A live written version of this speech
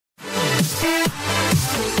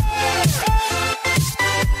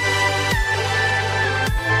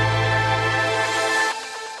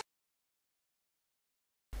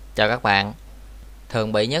Chào các bạn.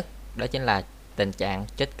 Thường bị nhất đó chính là tình trạng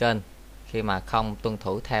chết kênh khi mà không tuân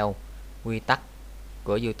thủ theo quy tắc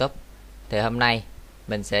của YouTube. Thì hôm nay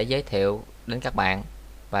mình sẽ giới thiệu đến các bạn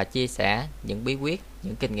và chia sẻ những bí quyết,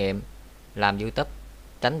 những kinh nghiệm làm YouTube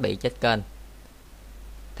tránh bị chết kênh.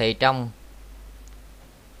 Thì trong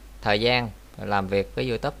thời gian làm việc với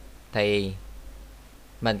YouTube thì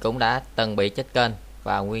mình cũng đã từng bị chết kênh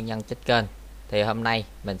và nguyên nhân chết kênh. Thì hôm nay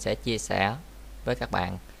mình sẽ chia sẻ với các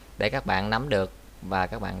bạn để các bạn nắm được và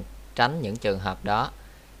các bạn tránh những trường hợp đó.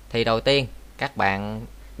 Thì đầu tiên các bạn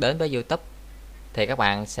đến với YouTube thì các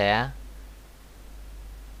bạn sẽ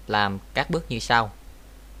làm các bước như sau.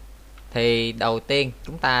 Thì đầu tiên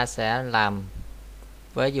chúng ta sẽ làm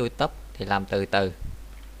với YouTube thì làm từ từ.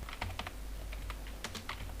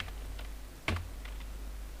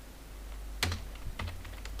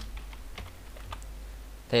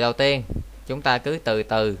 Thì đầu tiên chúng ta cứ từ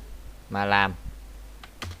từ mà làm,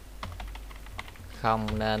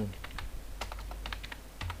 không nên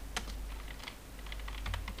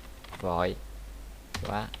vội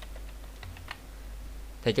quá.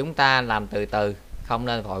 Thì chúng ta làm từ từ, không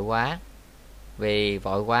nên vội quá, vì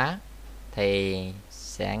vội quá thì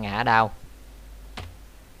sẽ ngã đau.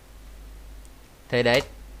 Thì để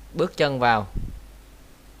bước chân vào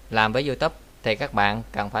làm với YouTube thì các bạn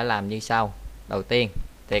cần phải làm như sau. Đầu tiên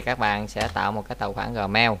thì các bạn sẽ tạo một cái tài khoản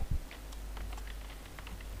Gmail.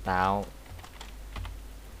 Tạo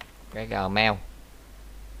cái Gmail.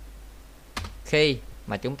 Khi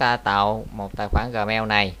mà chúng ta tạo một tài khoản Gmail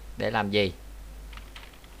này để làm gì?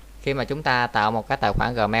 Khi mà chúng ta tạo một cái tài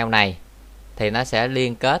khoản Gmail này thì nó sẽ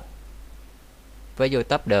liên kết với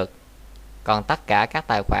YouTube được. Còn tất cả các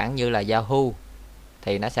tài khoản như là Yahoo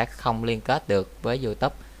thì nó sẽ không liên kết được với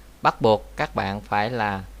YouTube. Bắt buộc các bạn phải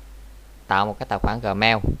là tạo một cái tài khoản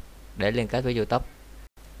Gmail để liên kết với YouTube.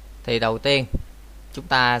 Thì đầu tiên chúng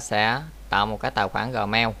ta sẽ tạo một cái tài khoản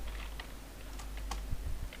Gmail.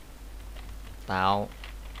 Tạo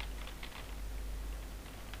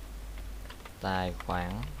tài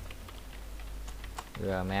khoản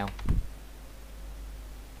Gmail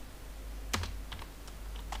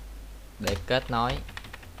để kết nối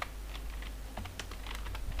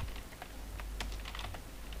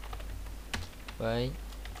với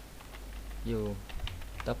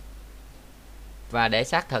YouTube. Và để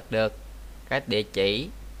xác thực được cái địa chỉ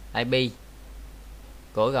IP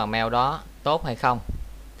của Gmail đó tốt hay không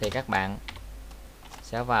thì các bạn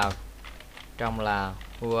sẽ vào trong là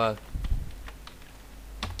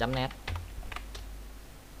net.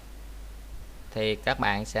 Thì các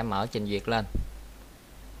bạn sẽ mở trình duyệt lên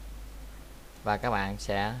và các bạn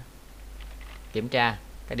sẽ kiểm tra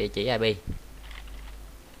cái địa chỉ IP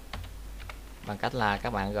bằng cách là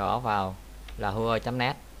các bạn gõ vào là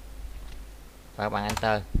net và các bạn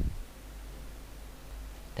enter.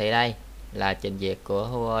 Thì đây là trình duyệt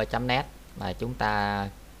của net mà chúng ta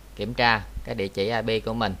kiểm tra cái địa chỉ IP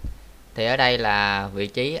của mình. Thì ở đây là vị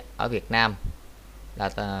trí ở Việt Nam, là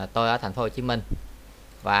tôi ở thành phố Hồ Chí Minh,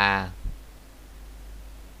 và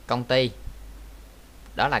công ty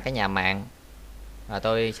đó là cái nhà mạng và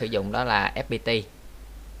tôi sử dụng đó là FPT,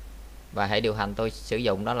 và hệ điều hành tôi sử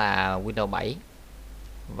dụng đó là Windows 7,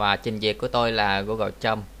 và trình duyệt của tôi là Google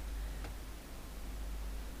Chrome.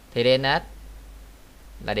 Thì DNS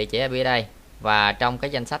là địa chỉ IP ở đây, và trong cái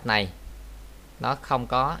danh sách này nó không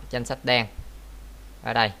có danh sách đen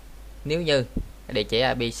ở đây. Nếu như cái địa chỉ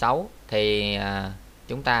IP xấu thì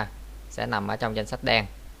chúng ta sẽ nằm ở trong danh sách đen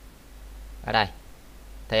ở đây.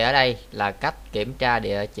 Thì ở đây là cách kiểm tra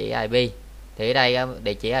địa chỉ IP. Thì ở đây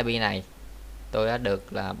địa chỉ IP này tôi đã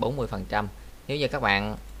được là 40%. Nếu như các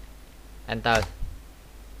bạn enter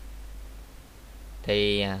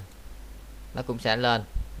thì nó cũng sẽ lên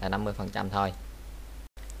là 50% thôi.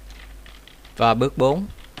 Và bước 4,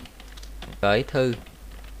 gửi thư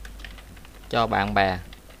cho bạn bè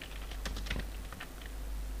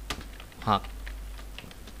hoặc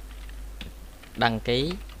đăng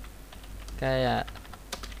ký cái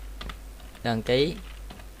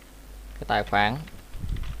tài khoản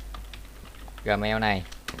Gmail này.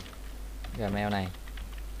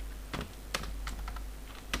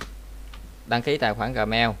 Đăng ký tài khoản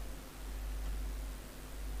Gmail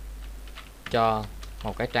cho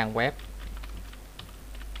một cái trang web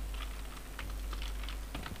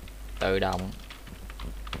tự động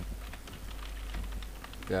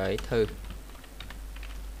gửi thư.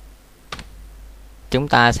 Chúng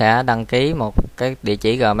ta sẽ đăng ký một cái địa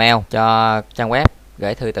chỉ Gmail cho trang web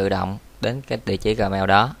gửi thư tự động đến cái địa chỉ Gmail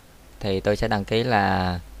đó. Thì tôi sẽ đăng ký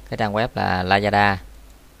là cái trang web là Lazada.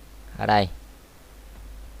 Ở đây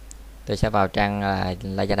tôi sẽ vào trang là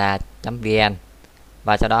lazada.vn,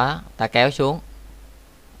 và sau đó ta kéo xuống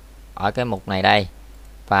ở cái mục này đây,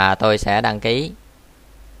 và tôi sẽ đăng ký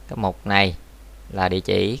cái mục này là địa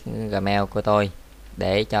chỉ Gmail của tôi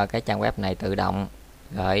để cho cái trang web này tự động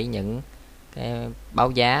gửi những cái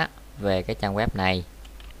báo giá về cái trang web này,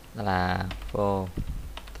 đó là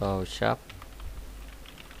Photoshop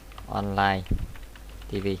online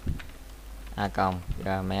tv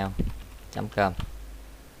gmail.com,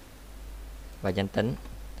 và danh tính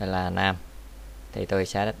đây là Nam. Thì tôi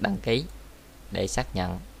sẽ đăng ký để xác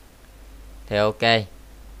nhận. Thì ok,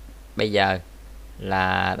 bây giờ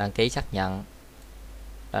là đăng ký xác nhận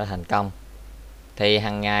đã thành công. Thì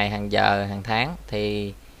hàng ngày, hàng giờ, hàng tháng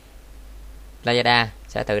thì Lazada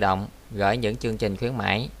sẽ tự động gửi những chương trình khuyến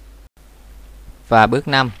mãi. Và bước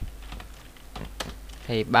 5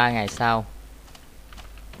 thì 3 ngày sau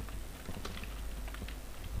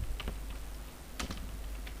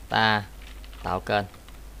ta tạo kênh.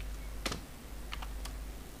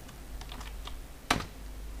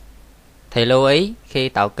 Thì lưu ý khi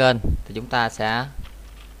tạo kênh thì chúng ta sẽ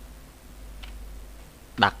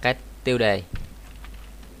đặt cái tiêu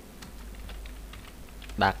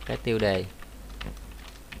đề,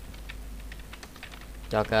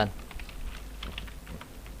 cho kênh,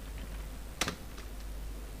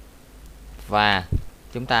 và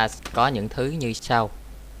chúng ta có những thứ như sau.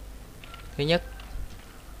 Thứ nhất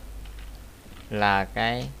là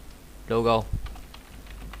cái logo,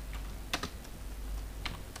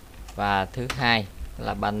 và thứ hai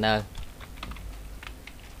là banner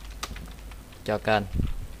cho kênh.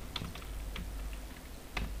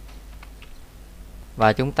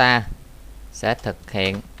 Và chúng ta sẽ thực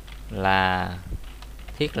hiện là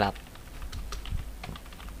thiết lập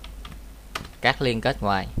các liên kết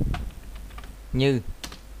ngoài như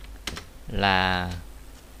là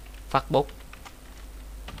Facebook,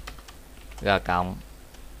 G+,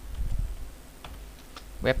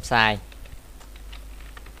 website,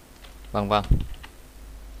 vân vân.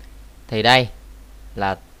 Thì đây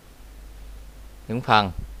là những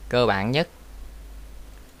phần cơ bản nhất.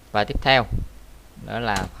 Và tiếp theo đó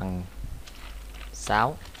là phần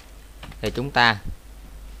 6, thì chúng ta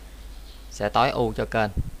sẽ tối ưu cho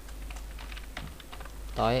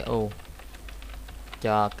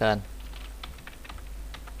kênh,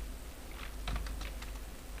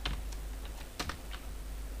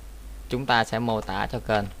 chúng ta sẽ mô tả cho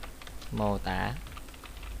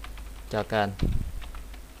kênh,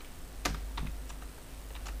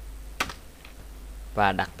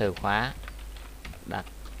 và đặt từ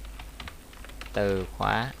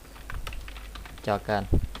khóa cho kênh.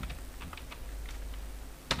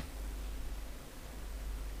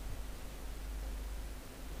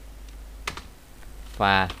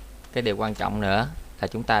 Và cái điều quan trọng nữa là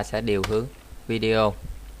chúng ta sẽ điều hướng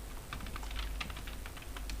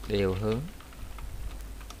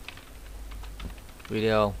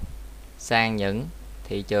video sang những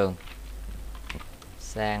thị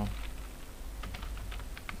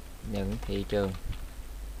trường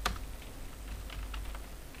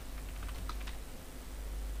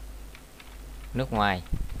nước ngoài.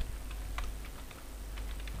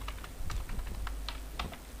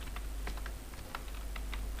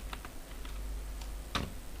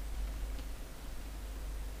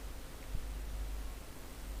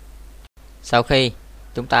 Sau khi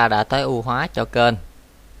chúng ta đã tối ưu hóa cho kênh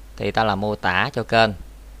thì ta là mô tả cho kênh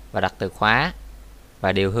và đặt từ khóa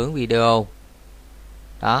và điều hướng video.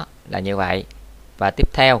 Đó là như vậy. Và tiếp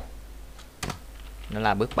theo đó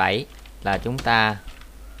là bước 7, là chúng ta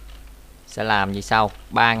sẽ làm gì sau.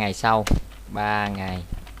 3 ngày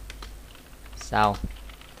sau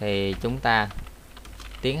thì chúng ta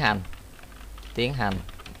tiến hành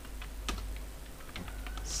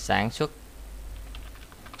sản xuất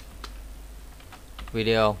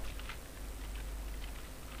video.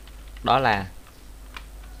 Đó là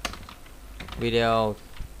video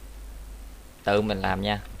tự mình làm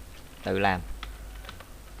nha, tự làm.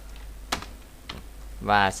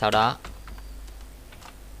 Và sau đó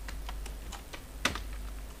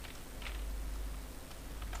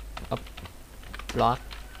upload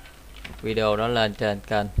video đó lên trên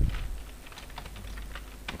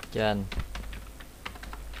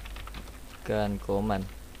kênh của mình.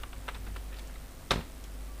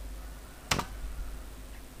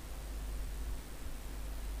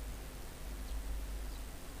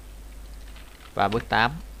 Và bước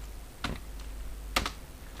 8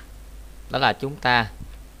 đó là chúng ta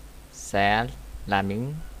sẽ làm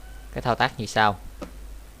những cái thao tác như sau.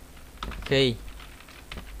 Khi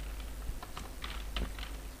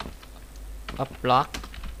upload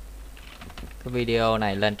cái video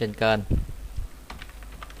này lên trên kênh,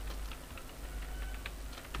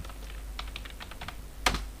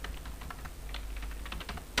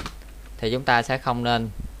 thì chúng ta sẽ không nên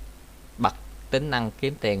bật tính năng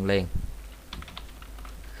kiếm tiền liền.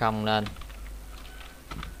 Không nên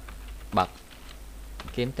bật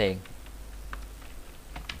kiếm tiền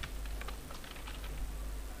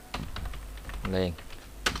liền,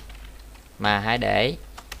 mà hãy để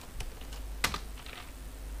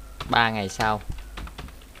 3 ngày sau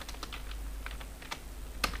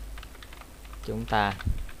chúng ta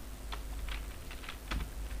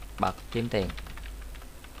bật kiếm tiền.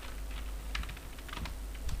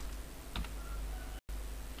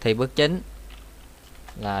 Thì bước chính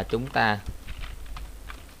là chúng ta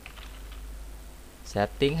sẽ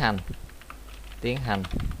tiến hành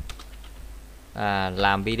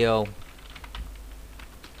làm video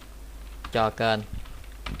cho kênh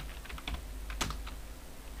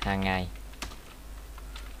hàng ngày,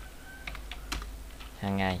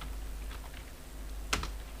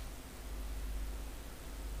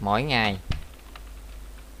 mỗi ngày,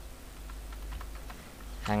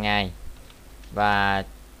 hàng ngày, và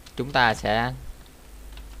chúng ta sẽ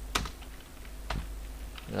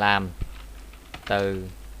làm từ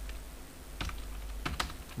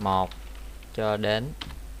 1 cho đến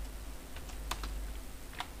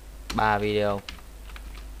 3 video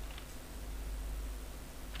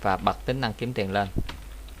và bật tính năng kiếm tiền lên.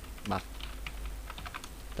 Bật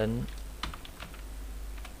tính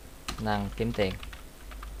năng kiếm tiền.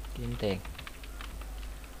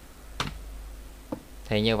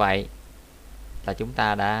 Thì như vậy là chúng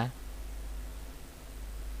ta đã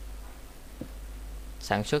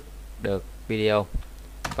sản xuất được video.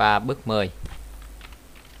 Và bước 10,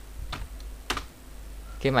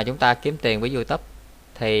 khi mà chúng ta kiếm tiền với YouTube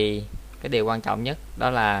thì cái điều quan trọng nhất đó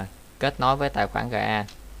là kết nối với tài khoản GA.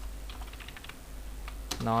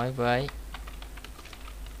 Nối với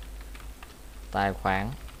tài khoản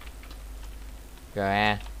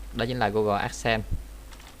GA, đó chính là Google AdSense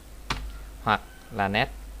hoặc là net.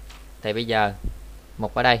 Thì bây giờ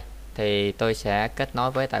mục ở đây thì tôi sẽ kết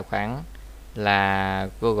nối với tài khoản là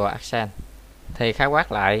Google AdSense. Thì khái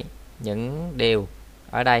quát lại những điều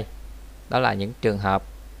ở đây, đó là những trường hợp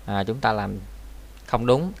chúng ta làm không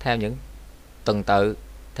đúng theo những tuần tự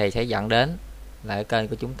thì sẽ dẫn đến là cái kênh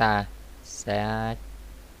của chúng ta sẽ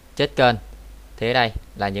chết kênh. Thì ở đây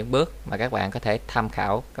là những bước mà các bạn có thể tham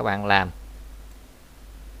khảo các bạn làm,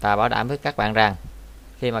 và bảo đảm với các bạn rằng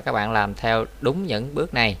khi mà các bạn làm theo đúng những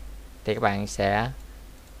bước này thì các bạn sẽ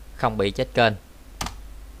không bị chết kênh.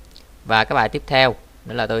 Và cái bài tiếp theo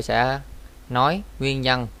nữa là tôi sẽ nói nguyên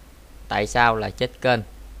nhân tại sao là chết kênh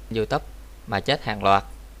YouTube mà chết hàng loạt.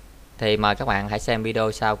 Thì mời các bạn hãy xem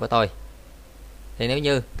video sau của tôi. Thì nếu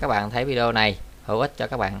như các bạn thấy video này hữu ích cho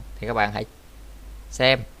các bạn thì các bạn hãy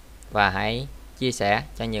xem và hãy chia sẻ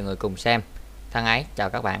cho nhiều người cùng xem. Thân ái chào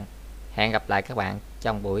các bạn. Hẹn gặp lại các bạn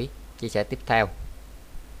trong buổi chia sẻ tiếp theo.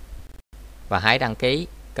 Và hãy đăng ký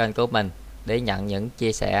kênh của mình để nhận những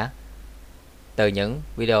chia sẻ từ những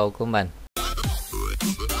video của mình.